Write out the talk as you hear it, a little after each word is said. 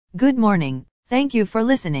Good morning. Thank you for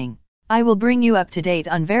listening. I will bring you up to date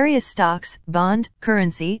on various stocks, bond,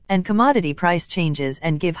 currency, and commodity price changes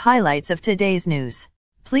and give highlights of today's news.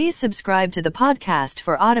 Please subscribe to the podcast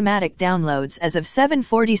for automatic downloads. As of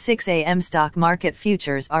 7:46 a.m. stock market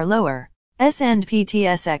futures are lower. S&P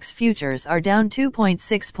TSX futures are down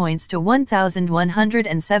 2.6 points to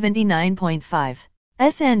 1,179.5.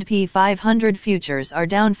 S&P 500 futures are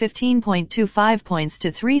down 15.25 points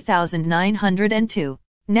to 3,902.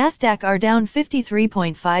 Nasdaq are down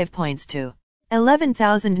 53.5 points to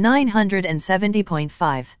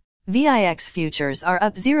 11,970.5. VIX futures are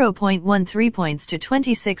up 0.13 points to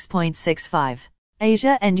 26.65.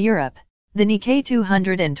 Asia and Europe. The Nikkei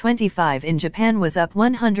 225 in Japan was up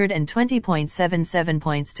 120.77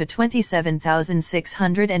 points to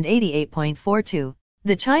 27,688.42.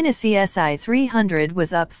 The China CSI 300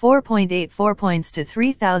 was up 4.84 points to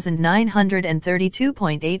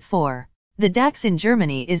 3,932.84. The DAX in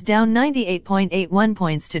Germany is down 98.81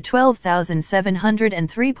 points to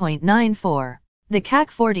 12,703.94. The CAC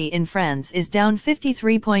 40 in France is down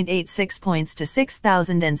 53.86 points to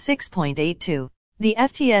 6,006.82. The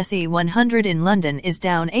FTSE 100 in London is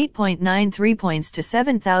down 8.93 points to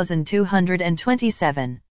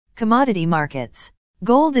 7,227. Commodity markets.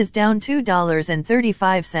 Gold is down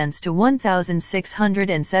 $2.35 to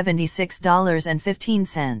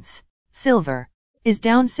 $1,676.15. Silver is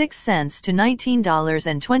down 6 cents to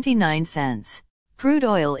 $19.29. Crude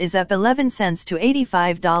oil is up 11 cents to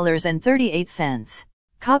 $85.38.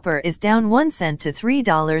 Copper is down 1 cent to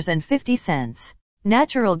 $3.50.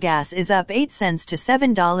 Natural gas is up 8 cents to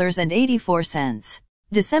 $7.84.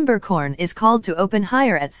 December corn is called to open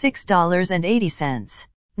higher at $6.80.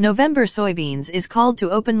 November soybeans is called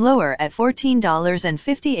to open lower at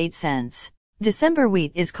 $14.58. December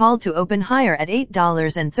wheat is called to open higher at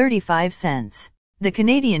 $8.35. The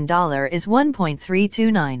Canadian dollar is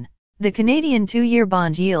 1.329. The Canadian 2-year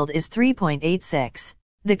bond yield is 3.86.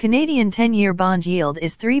 The Canadian 10-year bond yield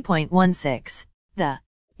is 3.16. The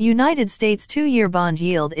United States 2-year bond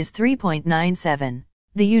yield is 3.97.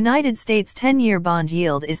 The United States 10-year bond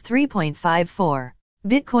yield is 3.54.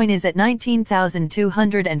 Bitcoin is at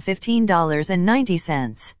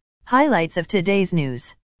 $19,215.90. Highlights of today's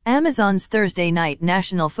news. Amazon's Thursday night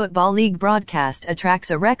National Football League broadcast attracts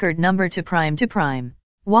a record number to Prime.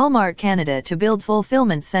 Walmart Canada to build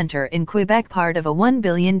fulfillment center in Quebec, part of a $1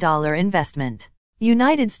 billion investment.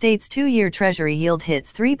 United States 2-year Treasury yield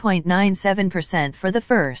hits 3.97% for the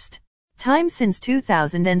first time since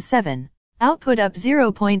 2007. Output up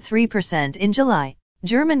 0.3% in July.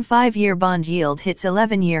 German 5-year bond yield hits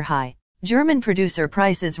 11-year high. German producer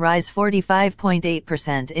prices rise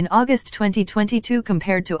 45.8% in August 2022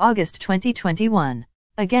 compared to August 2021.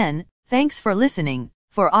 Again, thanks for listening.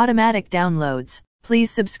 For automatic downloads,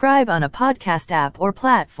 please subscribe on a podcast app or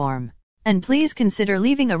platform. And please consider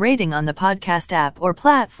leaving a rating on the podcast app or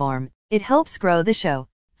platform. It helps grow the show.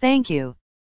 Thank you.